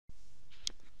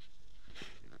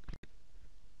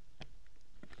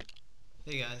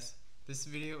Hey guys, this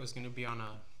video is going to be on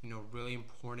a really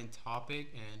important topic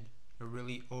and a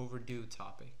really overdue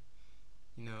topic.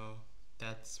 You know,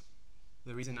 that's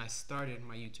the reason I started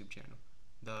my YouTube channel,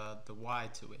 the why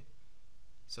to it.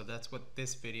 So that's what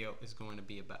this video is going to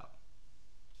be about.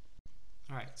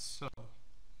 Alright, so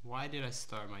why did I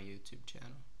start my YouTube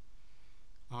channel?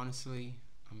 Honestly,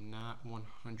 I'm not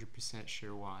 100%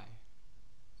 sure why.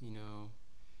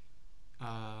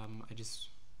 I just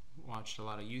watched a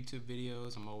lot of YouTube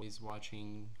videos. I'm always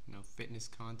watching, fitness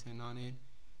content on it,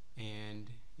 and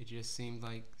it just seemed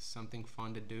like something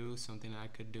fun to do, something I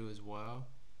could do as well.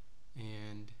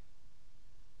 And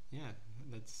yeah,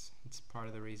 that's part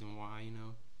of the reason why.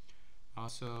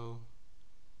 Also,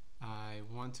 I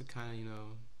want to kind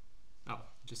of,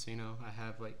 just so you know, I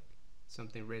have like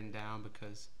something written down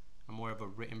because I'm more of a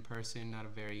written person, not a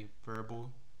very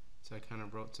verbal. So I kind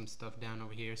of wrote some stuff down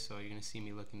over here, so you're gonna see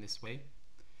me looking this way.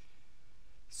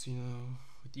 So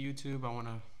with YouTube, I want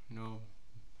to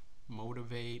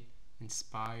motivate,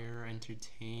 inspire,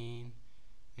 entertain,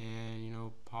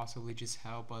 and possibly just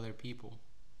help other people.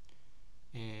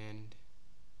 And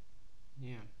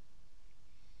yeah,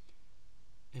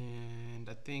 and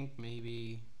I think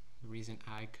maybe the reason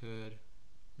I could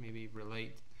maybe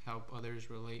help others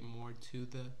relate more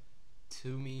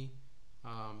to me,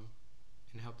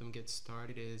 and help them get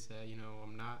started is that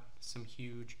I'm not some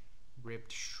huge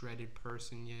ripped shredded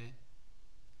person yet.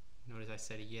 Notice I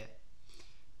said it yet,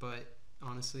 but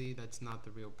honestly that's not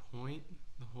the real point.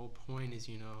 The whole point is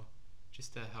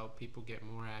just to help people get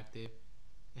more active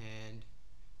and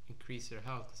increase their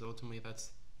health, because ultimately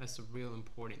that's the real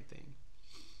important thing.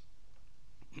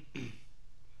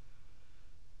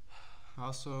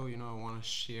 Also, I want to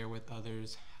share with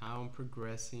others how I'm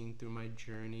progressing through my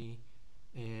journey,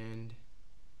 and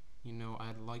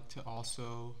I'd like to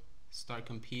also start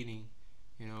competing,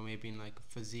 maybe in like a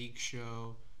physique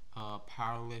show,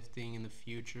 powerlifting in the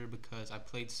future, because I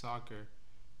played soccer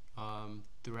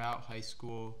throughout high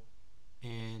school,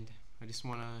 and I just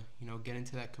want to get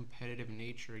into that competitive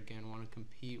nature again. Want to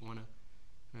compete, want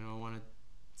to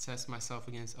test myself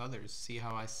against others, see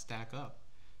how I stack up.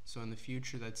 So in the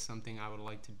future, that's something I would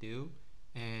like to do,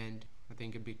 and I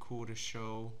think it'd be cool to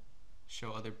show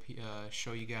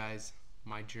you guys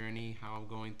my journey, how I'm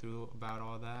going through about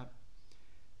all that.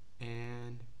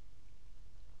 And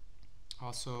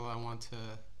also I want to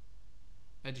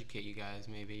educate you guys,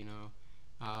 maybe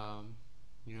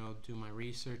do my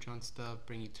research on stuff,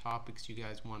 bring you topics you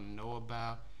guys want to know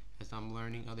about as I'm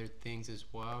learning other things as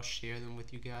well, share them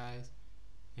with you guys.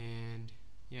 And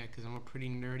yeah, because I'm a pretty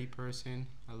nerdy person,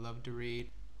 I love to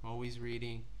read, I'm always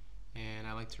reading, and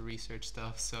I like to research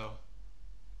stuff. So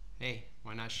hey,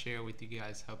 why not share with you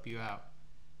guys, help you out.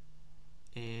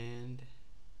 And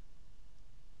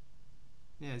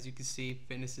yeah, as you can see,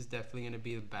 fitness is definitely going to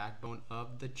be the backbone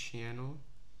of the channel.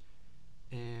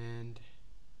 And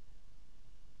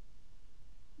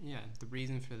yeah, the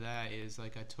reason for that is,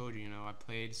 like I told you, I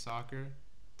played soccer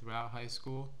throughout high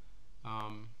school.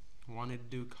 Wanted to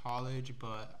do college,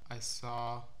 but I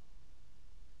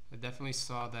definitely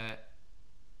saw that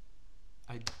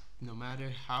no matter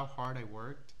how hard I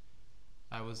worked,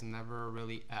 I was never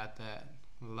really at that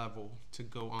level to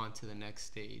go on to the next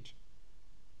stage.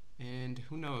 And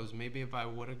who knows, maybe if I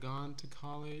would have gone to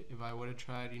college, if I would have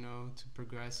tried, to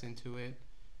progress into it,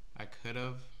 I could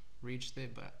have reached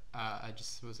it, but I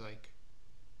just was like,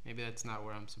 maybe that's not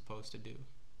what I'm supposed to do.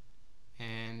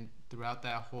 And throughout my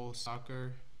whole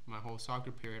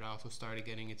soccer period, I also started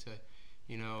getting into,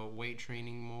 weight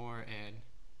training more, and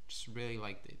just really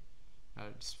liked it. I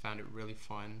just found it really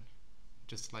fun,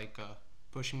 just like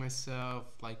pushing myself,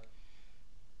 like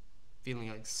feeling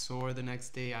like sore the next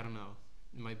day. I don't know,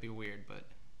 it might be weird, but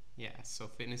yeah. So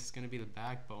fitness is gonna be the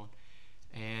backbone,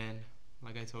 and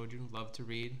like I told you, love to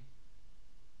read.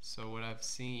 So what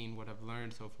I've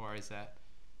learned so far is that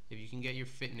if you can get your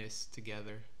fitness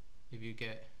together, if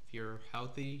you're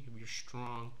healthy, if you're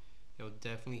strong, it'll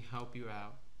definitely help you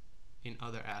out in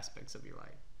other aspects of your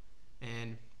life.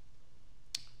 And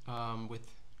with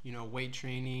weight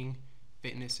training,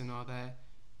 fitness, and all that,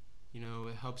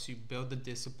 it helps you build the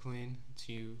discipline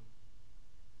to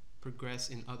progress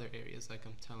in other areas, like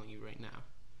I'm telling you right now.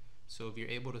 So if you're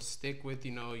able to stick with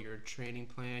your training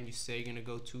plan, you say you're gonna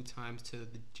go 2 times to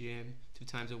the gym, 2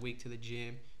 times a week to the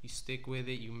gym, you stick with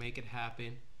it, you make it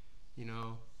happen,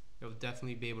 you'll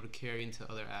definitely be able to carry into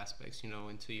other aspects,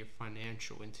 into your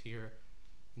financial, into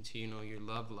your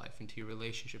love life, into your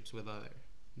relationships with others.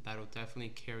 That'll definitely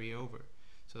carry over.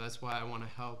 So that's why I want to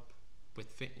help with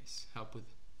fitness, help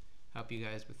you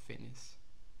guys with fitness.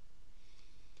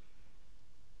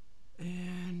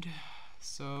 And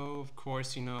so of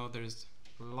course, you know, there's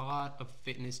a lot of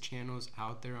fitness channels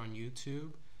out there on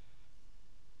YouTube,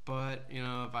 but you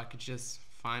know, if I could just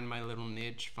find my little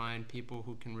niche, find people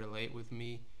who can relate with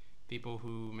me, people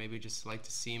who maybe just like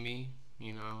to see me,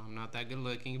 you know, I'm not that good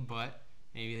looking, but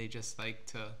maybe they just like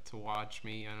to watch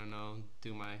me, I don't know,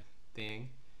 do my thing,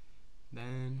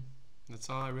 then that's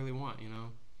all I really want, you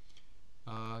know.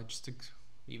 Just to,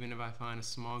 even if I find a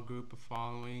small group of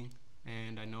following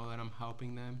and I know that I'm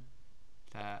helping them,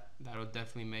 that'll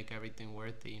definitely make everything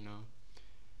worth it, you know.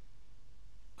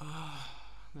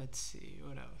 Let's see,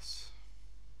 what else?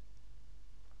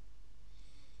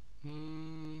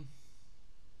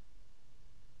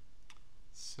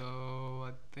 So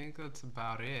I think that's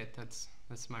about it. That's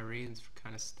my reasons for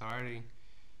kind of starting.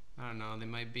 I don't know, they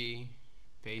might be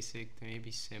basic, they may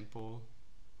be simple,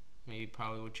 maybe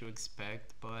probably what you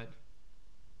expect, but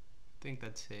I think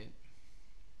that's it.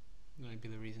 Gonna be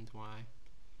the reasons why.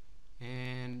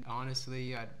 And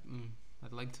honestly, I'd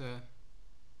like to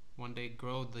one day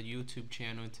grow the YouTube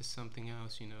channel into something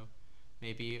else, you know.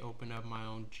 Maybe open up my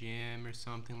own gym or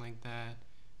something like that.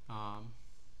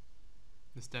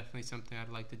 It's definitely something I'd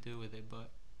like to do with it,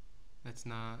 but it's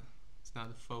not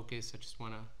the focus. I just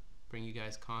want to bring you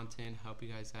guys content, help you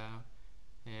guys out,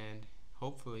 and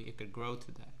hopefully it could grow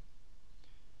to that.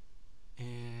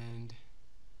 And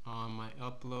on my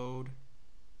upload,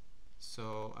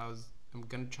 so I'm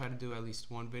gonna try to do at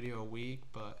least one video a week,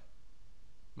 but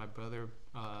my brother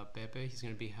Pepe, he's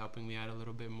gonna be helping me out a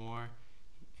little bit more,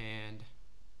 and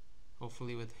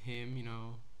hopefully with him, you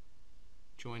know,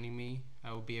 joining me,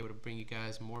 I will be able to bring you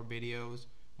guys more videos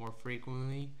more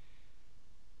frequently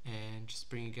and just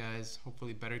bring you guys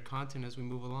hopefully better content as we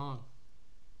move along.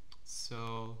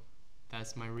 So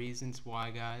that's my reasons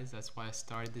why, guys. That's why I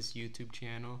started this YouTube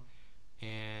channel,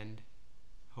 and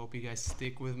hope you guys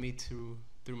stick with me through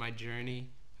my journey.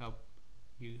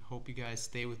 Hope you guys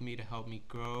stay with me to help me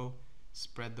grow,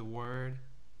 spread the word,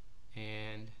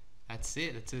 and that's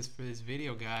it. That's it for this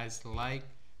video, guys. Like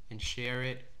and share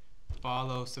it,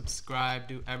 follow, subscribe,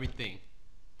 do everything.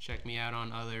 Check me out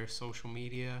on other social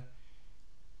media,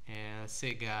 and that's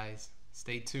it, guys.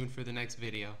 Stay tuned for the next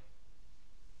video.